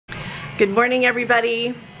Good morning,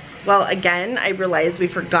 everybody. Well, again, I realized we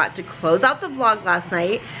forgot to close out the vlog last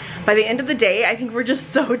night. By the end of the day, I think we're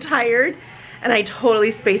just so tired and I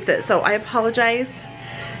totally spaced it. So I apologize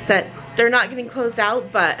that they're not getting closed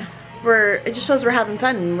out, but it just shows we're having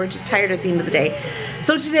fun and we're just tired at the end of the day.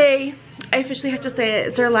 So today, I officially have to say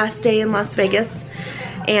it's our last day in Las Vegas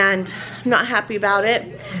and I'm not happy about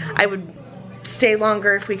it. I would stay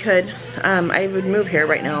longer if we could. I would move here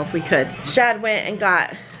right now if we could. Shad went and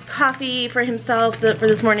got coffee for himself for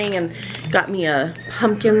this morning and got me a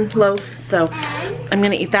pumpkin loaf, so I'm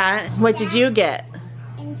gonna eat that. What did you get?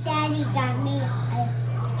 And Daddy got me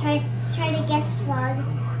try to guess frog.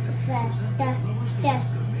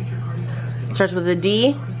 Starts with a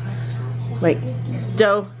D, like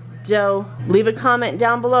dough. Leave a comment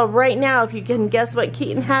down below right now if you can guess what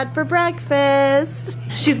Keaton had for breakfast.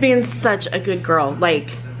 She's being such a good girl, like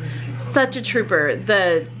such a trooper.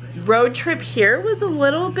 The road trip here was a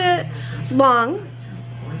little bit long,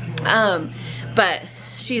 but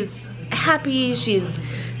she's happy. She's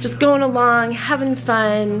just going along, having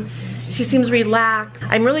fun. She seems relaxed.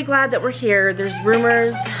 I'm really glad that we're here. There's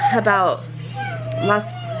rumors about Las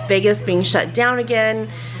Vegas being shut down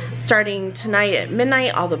again. Starting tonight at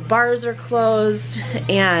midnight, all the bars are closed,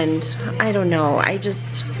 and I don't know, I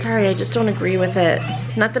just don't agree with it.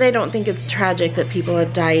 Not that I don't think it's tragic that people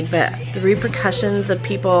have died, but the repercussions of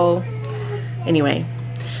people, anyway.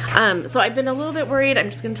 So I've been a little bit worried.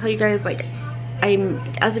 I'm just gonna tell you guys, like,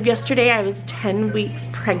 as of yesterday, I was 10 weeks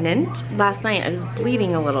pregnant. Last night, I was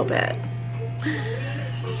bleeding a little bit.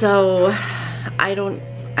 So, I don't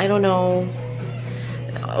know.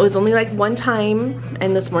 It was only like one time,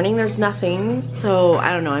 and this morning there's nothing, so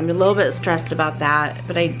I don't know. I'm a little bit stressed about that,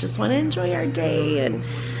 but I just want to enjoy our day and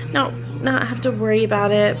not have to worry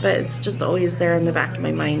about it, but it's just always there in the back of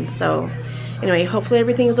my mind. So anyway, hopefully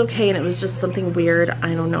everything is okay and it was just something weird.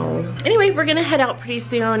 I don't know. Anyway, we're gonna head out pretty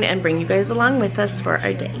soon and bring you guys along with us for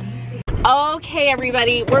our day. Okay,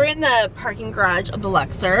 everybody, we're in the parking garage of the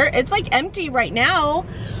Luxor. It's like empty right now,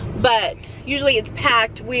 but usually it's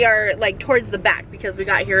packed. We are like towards the back because we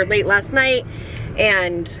got here late last night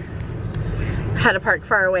and had to park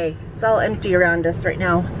far away. It's all empty around us right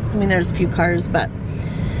now. I mean, there's a few cars, but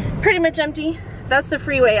pretty much empty. That's the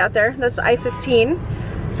freeway out there. That's the I-15.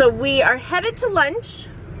 So we are headed to lunch.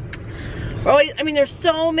 We're always, I mean, there's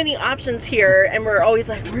so many options here and we're always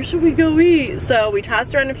like, where should we go eat? So we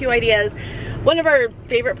tossed around a few ideas. One of our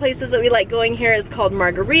favorite places that we like going here is called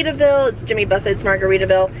Margaritaville. It's Jimmy Buffett's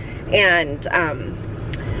Margaritaville, and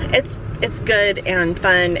it's good and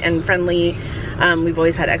fun and friendly. We've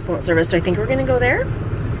always had excellent service, so I think we're gonna go there.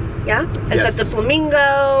 Yeah, it's at the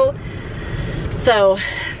Flamingo. So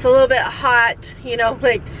it's a little bit hot, you know,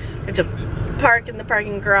 like we have to park in the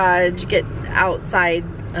parking garage, get outside,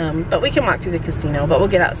 but we can walk through the casino, but we'll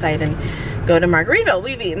get outside and go to Margaritaville.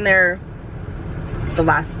 We've eaten there the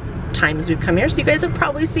last times we've come here, so you guys have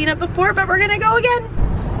probably seen it before, but we're gonna go again.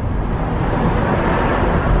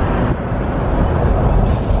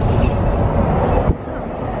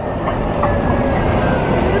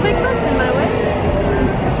 There's a big bus in my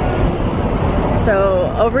way.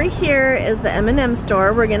 So over here is the M&M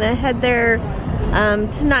store. We're gonna head there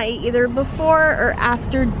tonight, either before or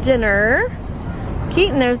after dinner.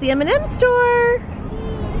 Keaton, there's the M&M store.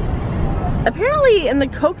 Apparently in the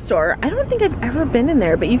Coke store, I don't think I've ever been in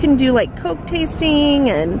there, but you can do like Coke tasting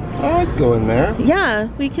and... I'd go in there. Yeah,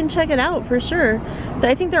 we can check it out for sure. But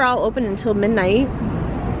I think they're all open until midnight.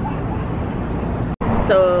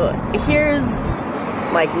 So here's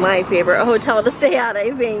like my favorite hotel to stay at,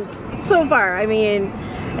 I think, so far. I mean,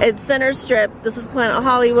 it's Center Strip. This is Planet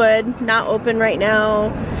Hollywood, not open right now.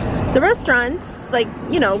 The restaurants, like,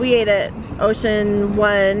 you know, we ate at Ocean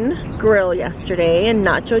One Grill yesterday, and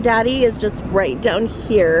Nacho Daddy is just right down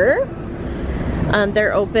here.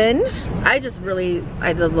 They're open.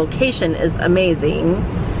 The location is amazing.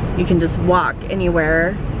 You can just walk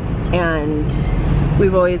anywhere, and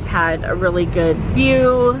we've always had a really good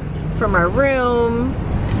view from our room,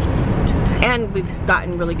 and we've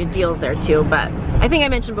gotten really good deals there too. But I think I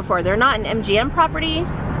mentioned before, they're not an MGM property,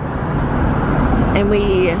 and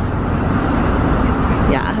we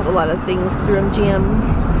have a lot of things through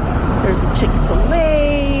MGM. There's a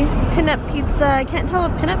Chick-fil-A, Pinup Pizza. I can't tell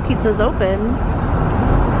if Pinup Pizza's open.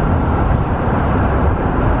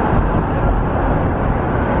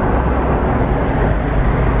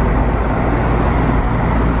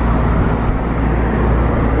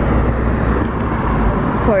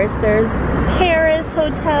 Of course, there's Paris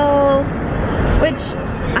Hotel, which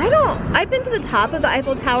I've been to the top of the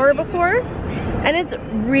Eiffel Tower before, and it's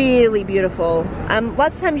really beautiful.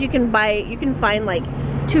 Lots of times you can find like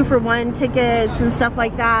 2-for-1 tickets and stuff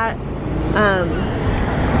like that.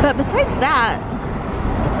 But besides that,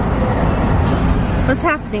 what's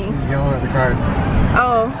happening? He's yelling at the cars.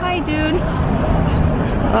 Oh, hi dude.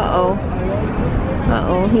 Uh-oh.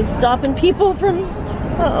 Uh-oh, he's stopping people from...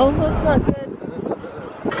 Uh-oh, that's not good.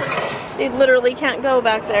 They literally can't go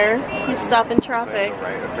back there. He's stopping traffic.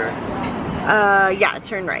 Right, okay. Yeah,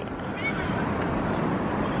 turn right.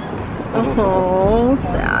 Oh,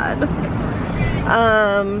 sad.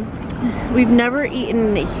 We've never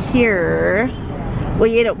eaten here.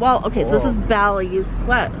 We ate at okay, so this is Bally's.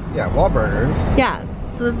 What? Yeah, Wahlburgers. Yeah,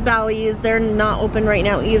 so this is Bally's. They're not open right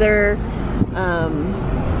now either.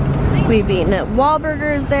 We've eaten at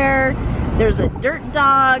Wahlburgers there. There's a Dirt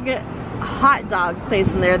Dog hot dog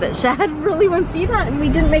place in there that Shad really wants to eat at, and we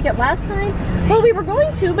didn't make it last time. Well, we were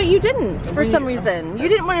going to, but you didn't for some reason. You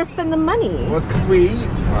didn't want to spend the money. Well, it's because we eat.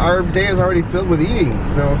 Our day is already filled with eating,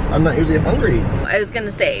 so I'm not usually hungry. I was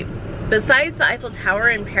gonna say, besides the Eiffel Tower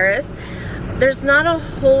in Paris, there's not a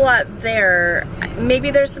whole lot there.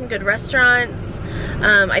 Maybe there's some good restaurants.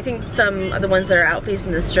 I think some of the ones that are out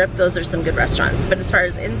facing the strip, those are some good restaurants. But as far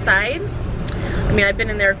as inside, I mean, I've been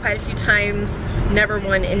in there quite a few times, never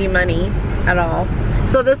won any money at all.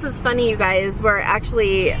 So this is funny, you guys. We're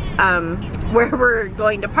actually, where we're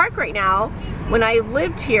going to park right now. When I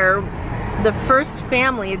lived here, the first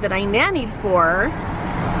family that I nannied for,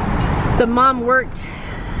 the mom worked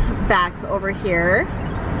back over here.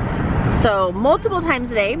 So multiple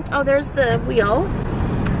times a day, oh, there's the wheel.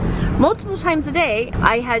 Multiple times a day,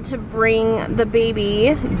 I had to bring the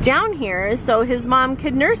baby down here so his mom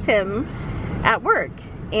could nurse him at work.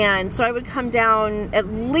 And so I would come down at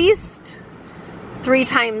least 3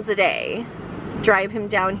 times a day, drive him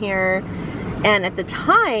down here. And at the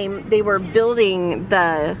time, they were building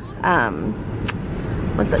the,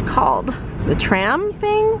 what's it called? The tram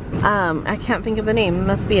thing? I can't think of the name,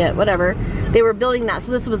 must be it, whatever. They were building that,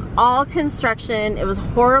 so this was all construction. It was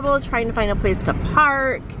horrible trying to find a place to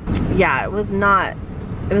park. Yeah, it was not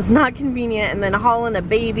convenient. And then hauling a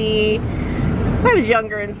baby. I was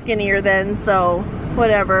younger and skinnier then, so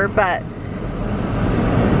whatever, but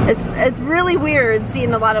it's really weird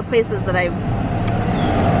seeing a lot of places that I've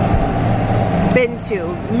been to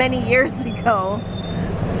many years ago.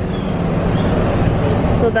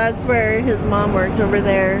 So that's where his mom worked over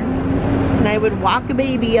there. And I would walk a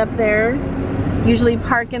baby up there. Usually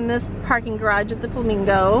park in this parking garage at the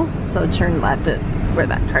Flamingo. So turn left at where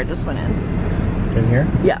that car just went in. In here?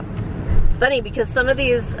 Yeah. It's funny because some of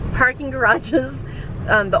these parking garages,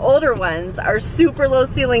 the older ones, are super low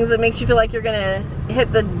ceilings. It makes you feel like you're gonna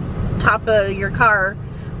hit the top of your car,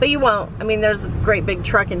 but you won't. I mean, there's a great big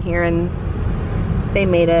truck in here and they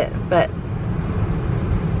made it, but.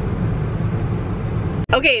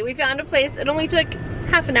 Okay, we found a place. It only took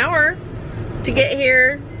half an hour to get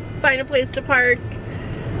here, find a place to park.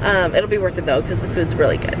 It'll be worth it though, because the food's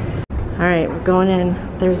really good. All right, we're going in.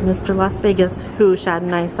 There's Mr. Las Vegas, who Shad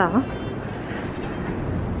and I saw.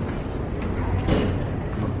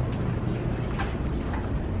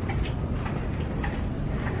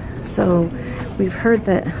 So we've heard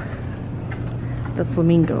that the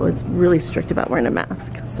Flamingo is really strict about wearing a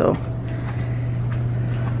mask, so.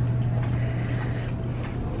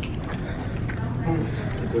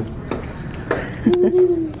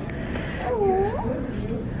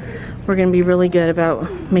 We're gonna be really good about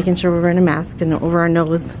making sure we're wearing a mask and over our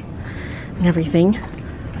nose and everything.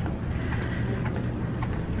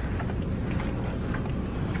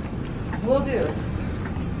 Will do.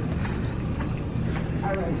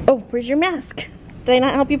 Oh, where's your mask? Did I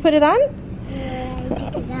not help you put it on? Yeah,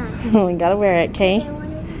 I took it off. Oh, we gotta wear it, Kay. I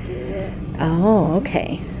wanted to do this. Oh,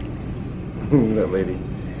 okay. That lady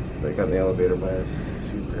that got in the elevator by us,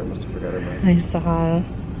 she must have forgot her mask. I saw.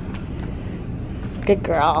 Good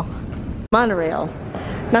girl. Monorail.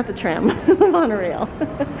 Not the tram, the monorail.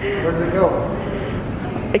 Where does it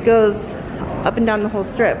go? It goes up and down the whole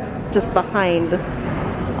strip, just behind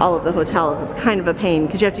all of the hotels. It's kind of a pain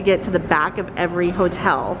because you have to get to the back of every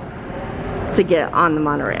hotel to get on the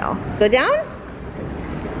monorail. Go down?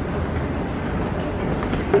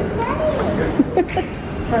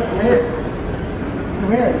 Come here.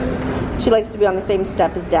 Come here. She likes to be on the same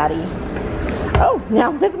step as Daddy. Oh,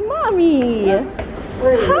 now with Mommy.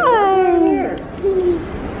 Hi.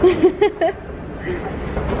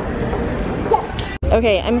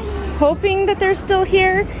 Okay, I'm hoping that they're still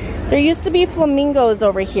here. There used to be flamingos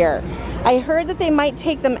over here. I heard that they might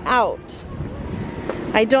take them out.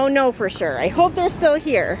 I don't know for sure. I hope they're still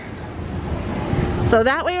here. So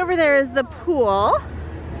that way over there is the pool.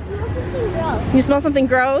 You smell something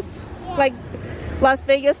gross? Yeah. Like Las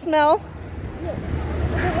Vegas smell?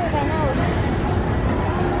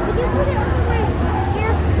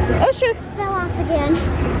 Oh, sure. Fell off again.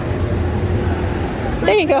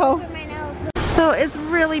 There you go. For my nose. So it's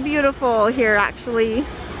really beautiful here actually.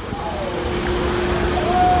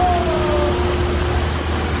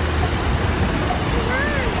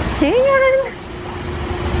 Hang on.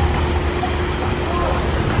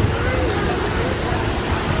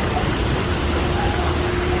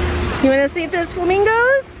 You want to see if there's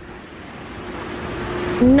flamingos?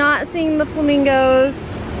 Not seeing the flamingos.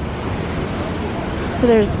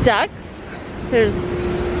 There's ducks. There's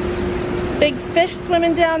big fish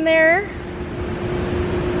swimming down there.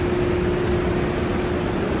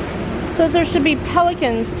 Says there should be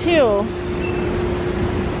pelicans too.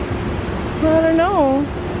 I don't know.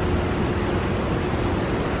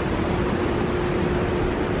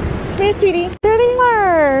 Hey, sweetie. There they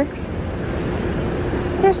are.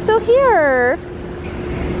 They're still here.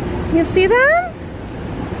 You see them?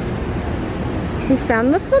 We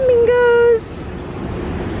found the flamingos.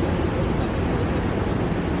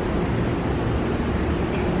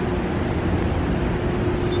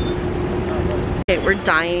 Okay, we're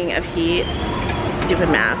dying of heat. Stupid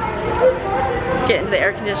masks. Get into the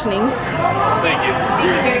air conditioning. Thank you.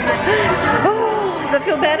 Oh, does it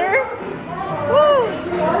feel better? Woo.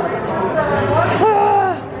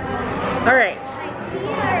 All right.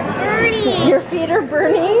 Your feet are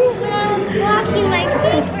burning? When I'm walking, my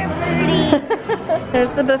feet were burning.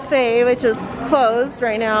 There's the buffet, which is closed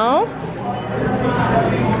right now.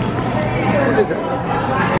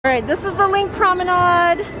 All right, this is the Link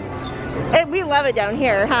Promenade. We love it down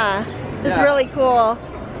here, huh? It's Yeah. really cool.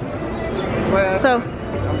 So,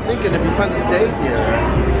 I'm thinking it'd be fun to stay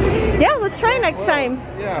here. yeah, let's try next time.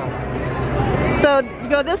 Yeah. So you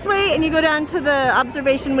go this way and you go down to the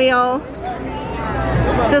observation wheel.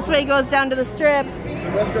 This way goes down to the strip.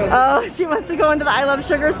 Oh, she wants to go into the I Love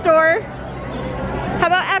Sugar store. How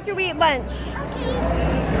about after we eat lunch?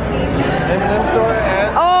 M&M store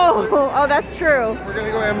and Oh, that's true. we're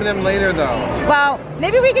gonna go M&M later though. Well,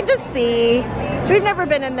 maybe we can just see. We've never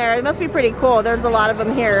been in there. It must be pretty cool. There's a lot of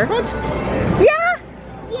them here. What? Yeah?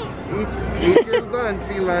 Eat your lunch,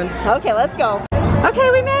 eat lunch. Okay, let's go. Okay,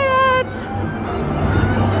 we made it.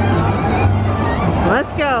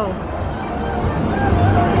 Let's go.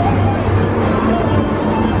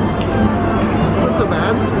 Not so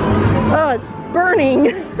bad. Oh, it's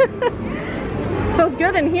burning. Feels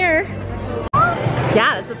good in here.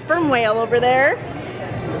 Yeah, it's a sperm whale over there.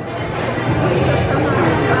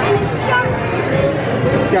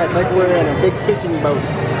 Yeah, it's like we're in a big fishing boat.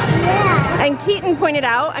 Yeah. And Keaton pointed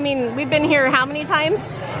out, I mean, we've been here how many times?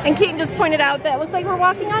 And Keaton just pointed out that it looks like we're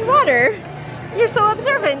walking on water. You're so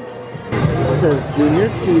observant. It says junior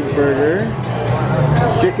cheeseburger,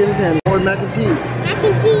 chicken and more mac and cheese. Mac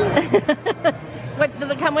and cheese. What, does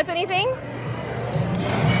it come with anything?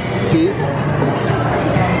 Cheese.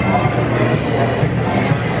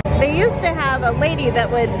 They used to have a lady that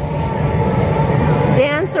would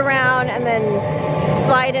dance around and then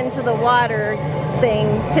slide into the water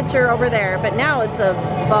thing, picture over there, but now it's a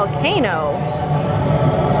volcano.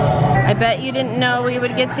 I bet you didn't know we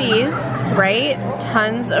would get these, right?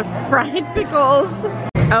 Tons of fried pickles.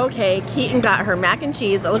 Okay, Keaton got her mac and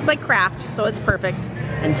cheese. It looks like Kraft, so it's perfect.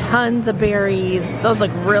 And tons of berries. Those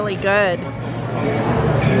look really good.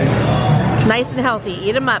 Nice and healthy,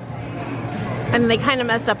 eat them up. And they kind of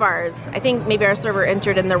messed up ours. I think maybe our server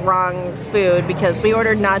entered in the wrong food because we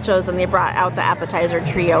ordered nachos and they brought out the appetizer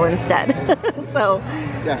trio instead. So,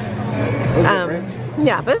 Yeah.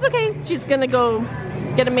 yeah, but it's okay. She's gonna go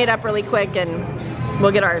get them made up really quick and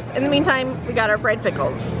we'll get ours. In the meantime, we got our fried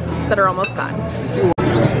pickles that are almost gone.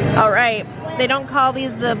 All right, they don't call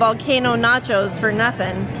these the volcano nachos for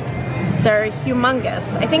nothing. They're humongous.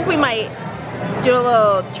 I think we might do a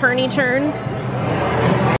little turny turn.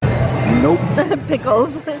 Nope.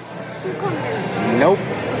 Pickles. Nope.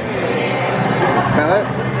 Smell it?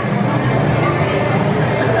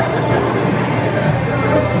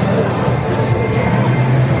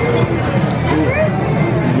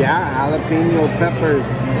 Yeah, jalapeno peppers.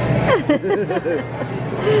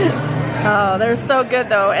 Oh, they're so good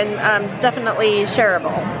though, and definitely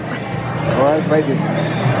shareable. Oh, that's spicy.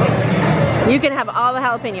 You can have all the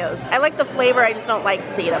jalapenos. I like the flavor, I just don't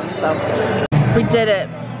like to eat them, so. We did it.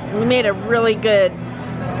 We made a really good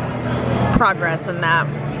progress in that.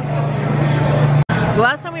 The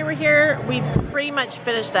last time we were here, we pretty much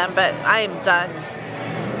finished them, but I am done.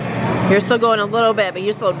 You're still going a little bit, but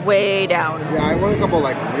you slowed way down. Yeah, I want a couple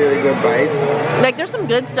like really good bites. Like there's some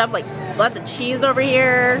good stuff, like lots of cheese over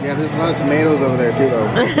here. Yeah, there's a lot of tomatoes over there too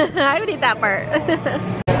though. I would eat that part.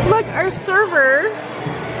 Look, our server.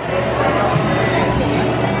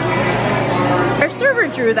 Our server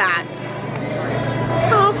drew that.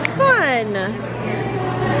 Oh, fun.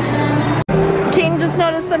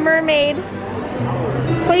 us the mermaid.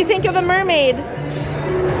 What do you think of the mermaid?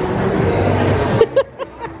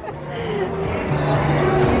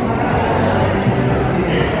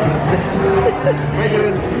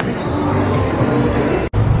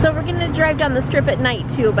 So we're gonna drive down the strip at night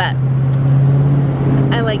too, but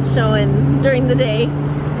I like showing during the day.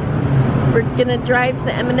 We're gonna drive to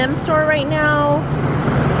the M&M store right now.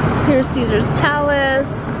 Here's Caesar's Palace.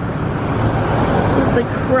 This is the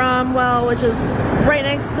Cromwell, which is right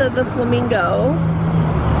next to the Flamingo.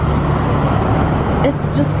 It's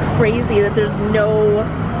just crazy that there's no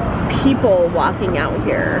people walking out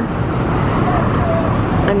here.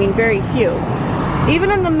 I mean, very few.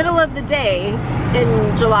 Even in the middle of the day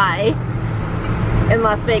in July in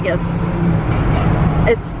Las Vegas,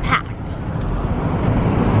 it's packed.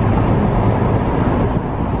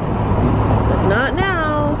 But not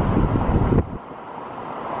now.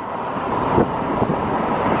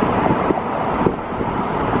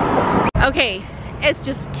 Okay, it's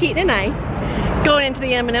just Keaton and I going into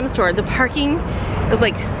the M&M store. The parking is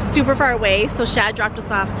like super far away, so Shad dropped us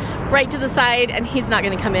off right to the side and he's not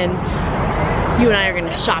gonna come in. You and I are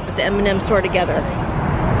gonna shop at the M&M store together.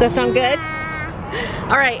 Does that sound good?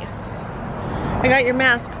 All right, I got your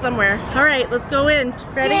mask somewhere. All right, let's go in.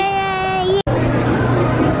 Ready? Yay.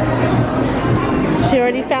 She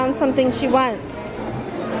already found something she wants.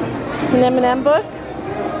 An M&M book?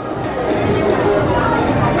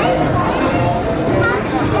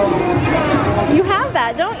 You have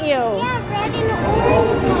that, don't you? Yeah, red and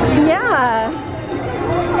orange. Yeah.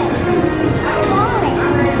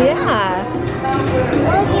 Yeah.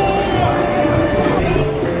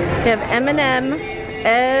 They have M&M,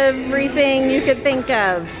 everything you could think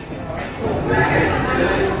of.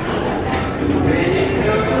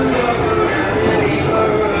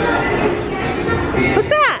 What's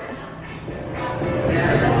that?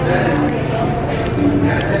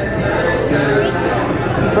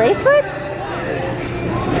 Bracelet?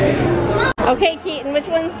 Okay, Keaton, which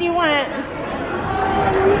ones do you want?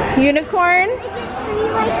 Unicorn? Do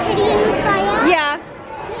you like Kitty and Messiah? Yeah.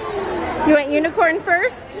 You want unicorn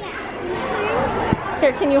first? Yeah.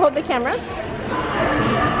 Here, can you hold the camera?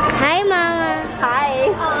 Hi, Mama. Hi.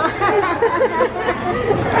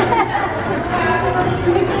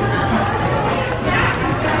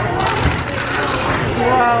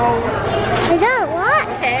 Whoa. Is that a lot?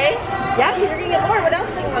 Okay. Yeah, you're gonna get more. What else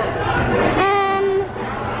do you want?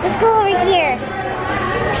 Let's go over here.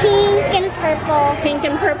 Pink and purple. Pink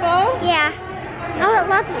and purple? Yeah. I want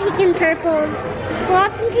lots of pink and purples.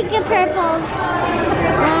 Lots of pink and purples.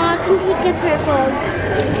 Lots of pink and purples.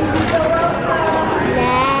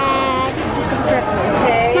 Lots of pink and purples.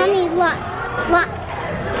 Okay. Mommy, lots. Lots.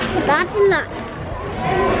 Lots and lots.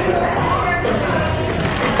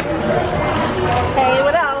 Okay,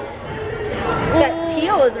 what else? That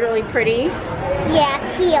teal is really pretty. Yeah,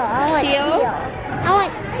 teal. I want Teal? teal. I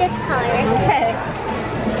want this color. Okay.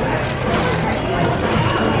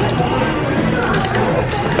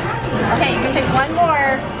 Okay, you can pick one more.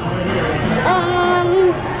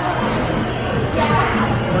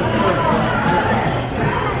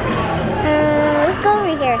 Let's go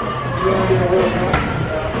over here.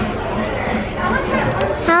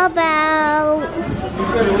 How about...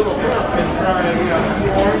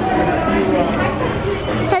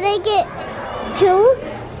 Can I get two?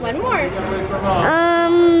 One more.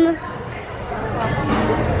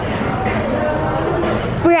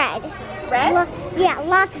 Bread. Bread? Yeah,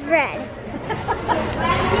 lots of bread.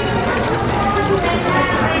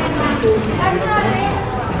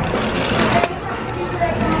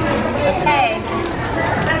 Okay.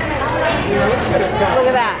 Look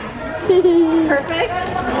at that. Perfect?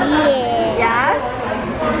 Yeah. Yeah?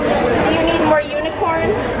 Do you need more unicorn?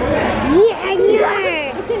 Yeah, more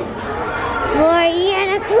unicorn.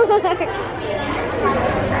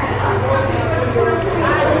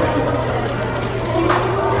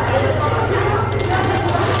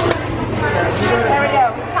 There we go.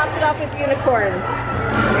 We topped it off with unicorn.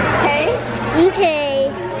 Okay? Okay.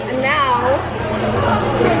 And now,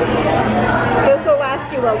 this will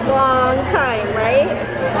last you a long time, right?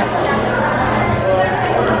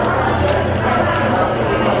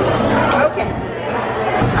 Okay.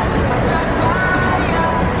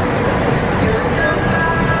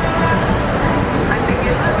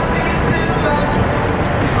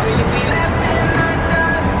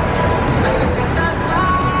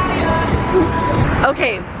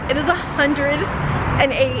 Okay, it is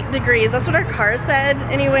 108 degrees. That's what our car said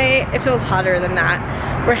anyway. It feels hotter than that.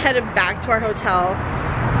 We're headed back to our hotel.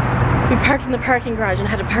 We parked in the parking garage and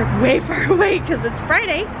had to park way far away because it's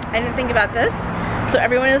Friday. I didn't think about this. So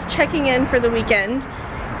everyone is checking in for the weekend.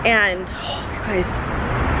 And, oh, you guys,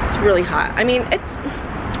 It's really hot. I mean, it's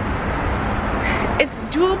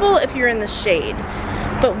doable if you're in the shade,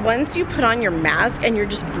 but once you put on your mask and you're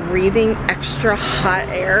just breathing extra hot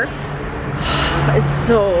air, it's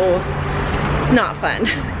not fun.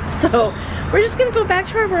 So we're just gonna go back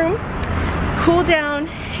to our room, cool down,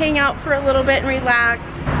 hang out for a little bit and relax.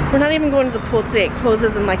 We're not even going to the pool today. It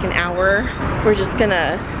closes in like an hour. We're just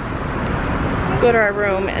gonna go to our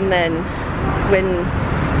room, and then when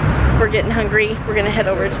we're getting hungry, we're gonna head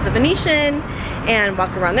over to the Venetian and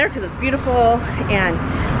walk around there because it's beautiful, and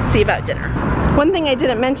see about dinner. One thing I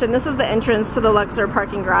didn't mention, this is the entrance to the Luxor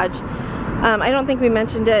parking garage. I don't think we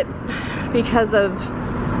mentioned it because of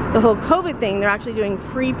the whole COVID thing. They're actually doing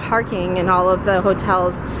free parking in all of the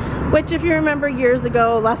hotels, which if you remember years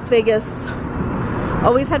ago, Las Vegas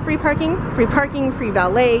always had free parking, free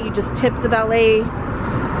valet. You just tip the valet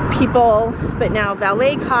people, but now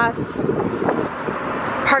valet costs,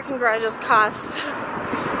 parking garages cost,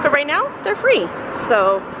 but right now they're free.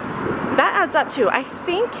 So that adds up to, I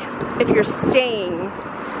think if you're staying,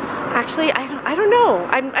 actually I don't know,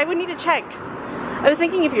 I would need to check. I was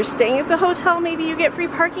thinking if you're staying at the hotel, maybe you get free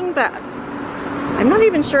parking, but I'm not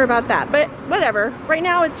even sure about that. But whatever, right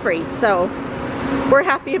now it's free, so we're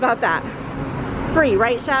happy about that. Free,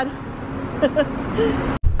 right, Shad?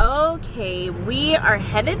 Okay, we are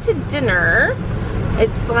headed to dinner.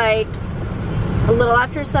 It's like a little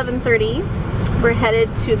after 7:30. We're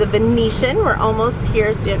headed to the Venetian. We're almost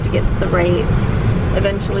here, so you have to get to the right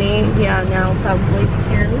eventually. Yeah, now probably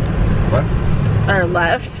here. Left? Or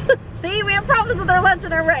left. See, we have problems with our left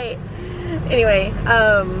and our right. Anyway,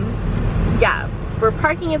 yeah, we're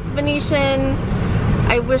parking at the Venetian.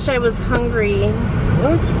 I wish I was hungry.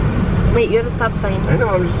 What? Wait, you have a stop sign. I know,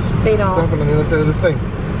 I'm just stopping on the other side of this thing.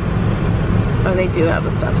 Oh, they do have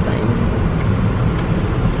a stop sign.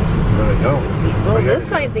 No, they don't. Well, this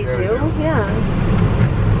side they do, yeah.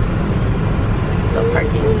 So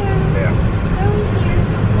parking. Yeah.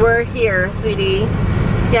 We're here, sweetie.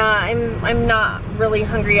 Yeah, I'm not really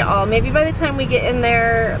hungry at all. Maybe by the time we get in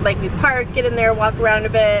there, like we park, get in there, walk around a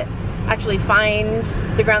bit, actually find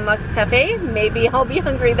the Grand Lux Cafe, maybe I'll be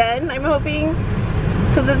hungry then, I'm hoping,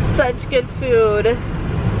 because it's such good food. It's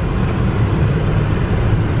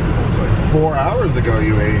like 4 hours ago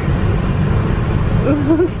you ate.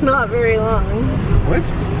 It's not very long. What?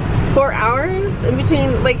 4 hours? In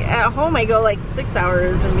between, like at home I go like 6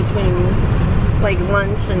 hours in between like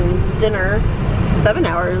lunch and dinner. 7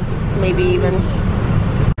 hours, maybe even.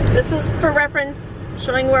 This is for reference,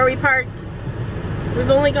 showing where we parked.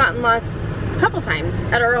 We've only gotten lost a couple times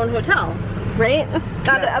at our own hotel, right?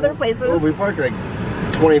 Not at other places. Well, we parked like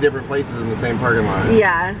 20 different places in the same parking lot.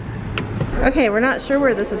 Yeah. Okay, we're not sure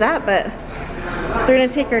where this is at, but they're gonna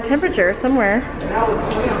take our temperature somewhere.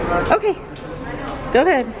 Okay, go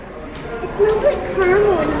ahead. It smells like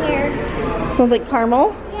caramel in here. It smells like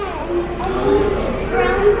caramel? Yeah, and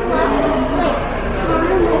brown blocks like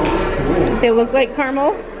caramel. They look like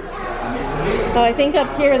caramel? Oh, I think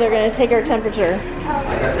up here they're gonna take our temperature.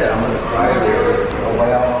 Like I said, I'm gonna try it.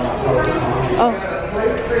 Oh.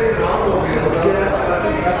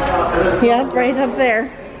 Yeah, right up there.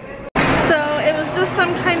 So it was just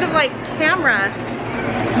some kind of like camera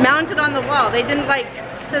mounted on the wall. They didn't like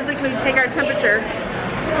physically take our temperature.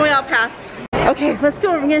 We all passed. Okay, let's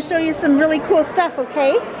go. We're gonna show you some really cool stuff,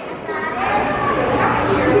 okay?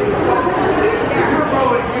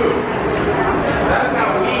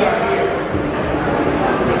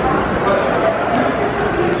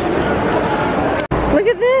 Look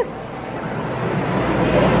at this.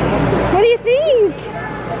 What do you think?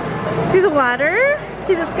 See the water?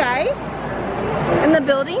 See the sky? And the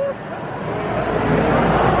buildings?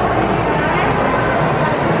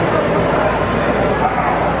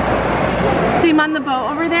 See him on the boat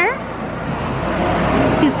over there?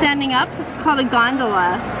 He's standing up. It's called a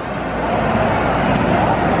gondola.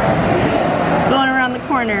 Going around the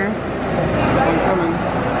corner.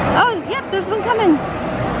 Oh, yep, there's one coming.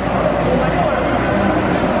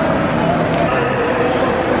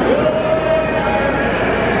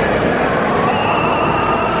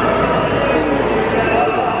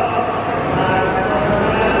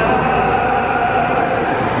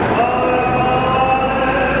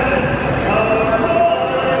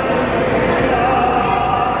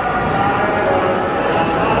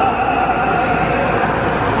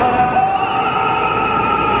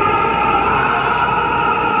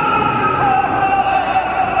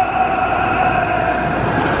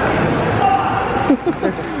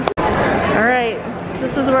 Alright,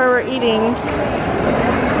 this is where we're eating.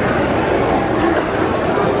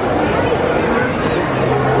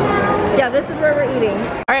 Yeah, this is where we're eating.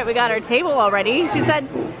 Alright, we got our table already. She said,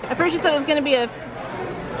 at first she said it was going to be a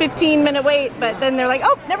 15-minute wait, but then they're like,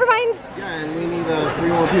 oh, never mind. Yeah, and we need 3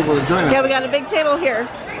 more people to join us. Yeah, we got a big table here.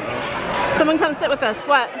 Someone come sit with us.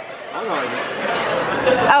 What? I don't know, I just...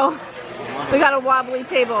 Oh, we got a wobbly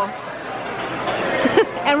table.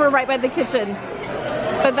 And we're right by the kitchen.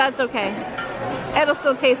 But that's okay. It'll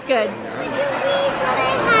still taste good.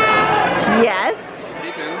 Yes.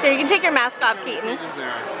 Here, you can take your mask off, Keaton.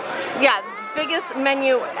 Yeah, biggest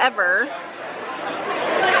menu ever.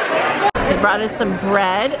 They brought us some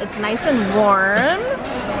bread. It's nice and warm.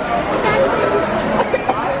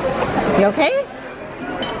 You okay?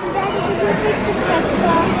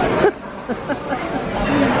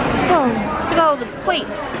 Oh, look at all those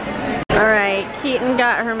plates. All right, Keaton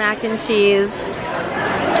got her mac and cheese.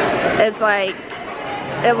 It's like,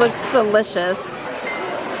 it looks delicious.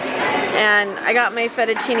 And I got my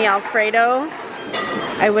fettuccine Alfredo.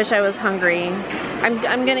 I wish I was hungry.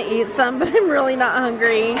 I'm gonna eat some, but I'm really not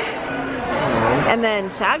hungry. And then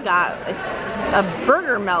Shad got a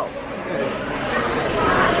burger melt.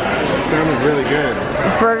 Sounded really good.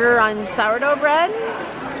 Burger on sourdough bread?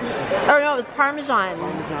 Or no, it was Parmesan.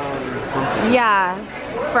 Parmesan something. Yeah,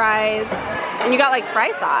 fries. And you got like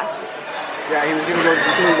fry sauce. Yeah, he was gonna go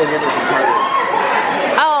get us some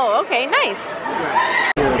tartars. Oh, okay, nice.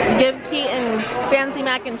 Give Keaton fancy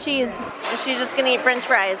mac and cheese. And she's just gonna eat french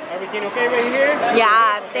fries. Everything okay right here?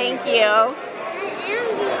 Yeah, thank you.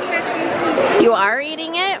 You are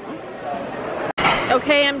eating it?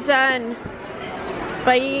 Okay, I'm done. If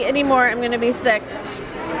I eat any more, I'm gonna be sick.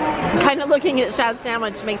 Kind of looking at Shad's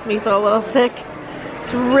sandwich makes me feel a little sick.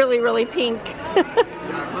 It's really, really pink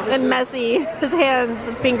and messy. His hands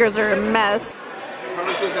and fingers are a mess.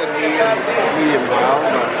 Probably should have said medium well,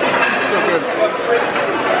 but still good.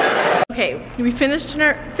 Okay, we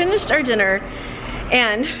finished our dinner,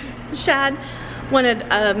 and Shad wanted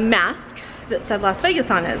a mask that said Las Vegas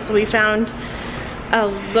on it. So we found a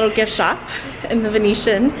little gift shop in the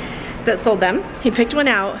Venetian that sold them. He picked one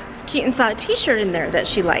out. Keaton saw a t-shirt in there that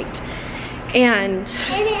she liked. And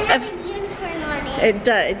it has a unicorn on it. It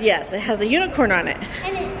does, yes, it has a unicorn on it.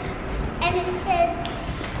 And it says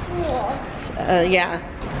cool. Yeah.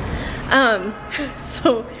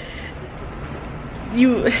 So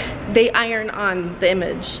they iron on the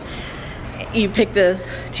image. You pick the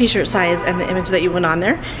t-shirt size and the image that you want on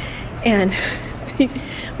there. And we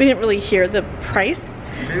didn't really hear the price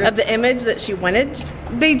of the image that she wanted.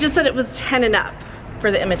 They just said it was 10 and up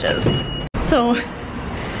for the images. So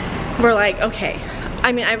we're like, okay.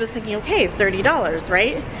 I mean, I was thinking, okay, $30,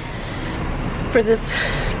 right? For this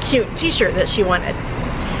cute t-shirt that she wanted.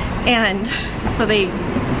 And so they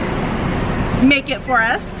make it for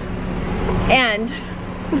us. And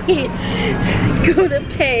we go to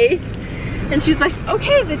pay. And she's like,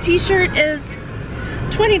 okay, the t-shirt is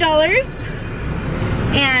 $20.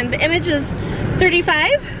 And the image is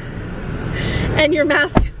 $35. And your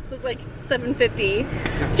mask was like $7.50.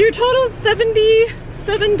 So your total is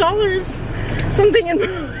 $77 something.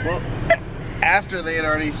 Well, after they had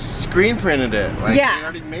already screen printed it, like yeah, they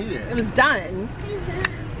already made it. It was done.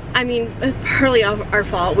 I mean, it was partly our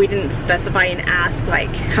fault. We didn't specify and ask like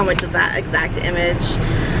how much is that exact image.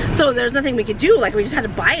 So there's nothing we could do. Like we just had to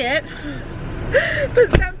buy it.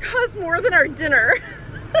 But that cost more than our dinner.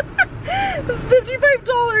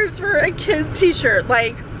 $55 for a kid's t-shirt.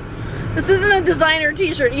 Like, this isn't a designer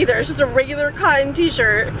t-shirt either. It's just a regular cotton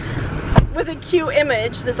t-shirt with a cute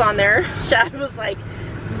image that's on there. Shad was like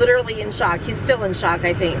literally in shock. He's still in shock,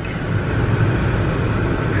 I think.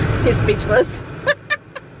 He's speechless.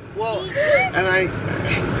 Well, and I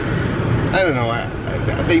don't know.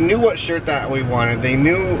 They knew what shirt that we wanted. They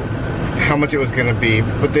knew how much it was going to be,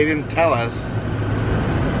 but they didn't tell us.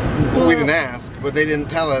 Well, we didn't ask, but they didn't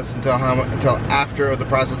tell us until after the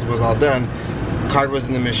process was all done. Card was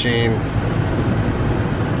in the machine.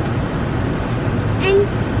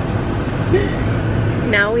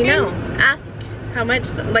 Now we know. Ask how much,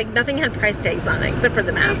 like nothing had price tags on it except for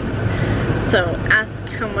the mask. So ask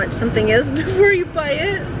how much something is before you buy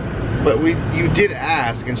it. But you did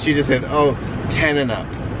ask, and she just said, oh, 10 and up,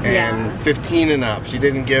 and 15 and up. She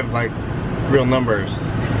didn't give like real numbers.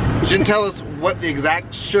 She didn't tell us what the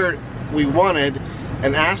exact shirt we wanted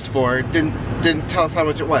and asked for. Didn't tell us how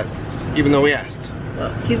much it was, even though we asked.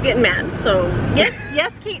 Well, he's getting mad. So yes,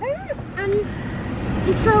 yes, Keaton.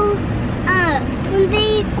 So when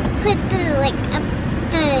they put the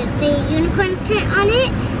unicorn print on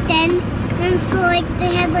it, then so like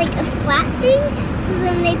they had like a flat thing. So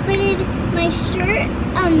then they put my shirt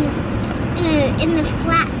in the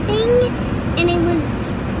flat thing, and it was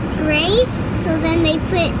gray. So then they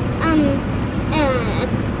put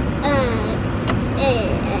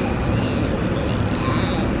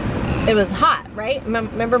It was hot, right?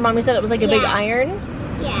 Remember Mommy said it was like a big iron?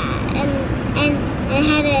 Yeah, and it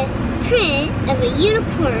had a print of a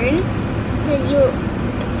unicorn, so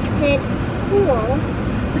it's cool.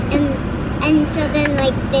 And so then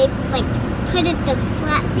like they like put the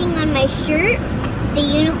flat thing on my shirt, the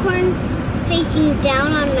unicorn facing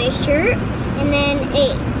down on my shirt, and then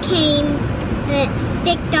it came and it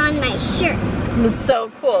sticked on my shirt. It was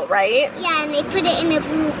so cool, right? Yeah, and they put it in a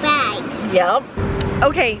blue bag. Yep.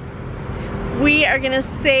 Okay, we are gonna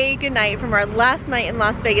say goodnight from our last night in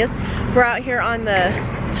Las Vegas. We're out here on the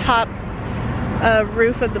top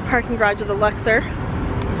roof of the parking garage of the Luxor.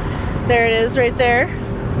 There it is right there.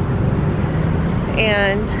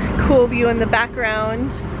 And cool view in the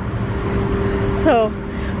background. So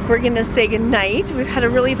we're gonna say goodnight. We've had a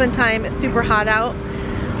really fun time. It's super hot out.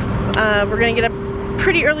 We're gonna get up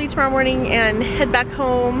pretty early tomorrow morning and head back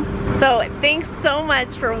home. So thanks so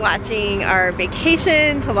much for watching our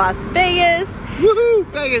vacation to Las Vegas. Woohoo,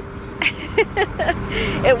 Vegas!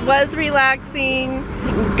 It was relaxing,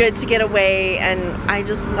 good to get away, and I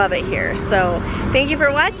just love it here. So thank you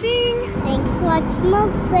for watching. Thanks for watching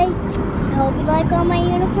Logues Life. I hope you like all my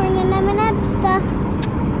unicorn and M&M stuff.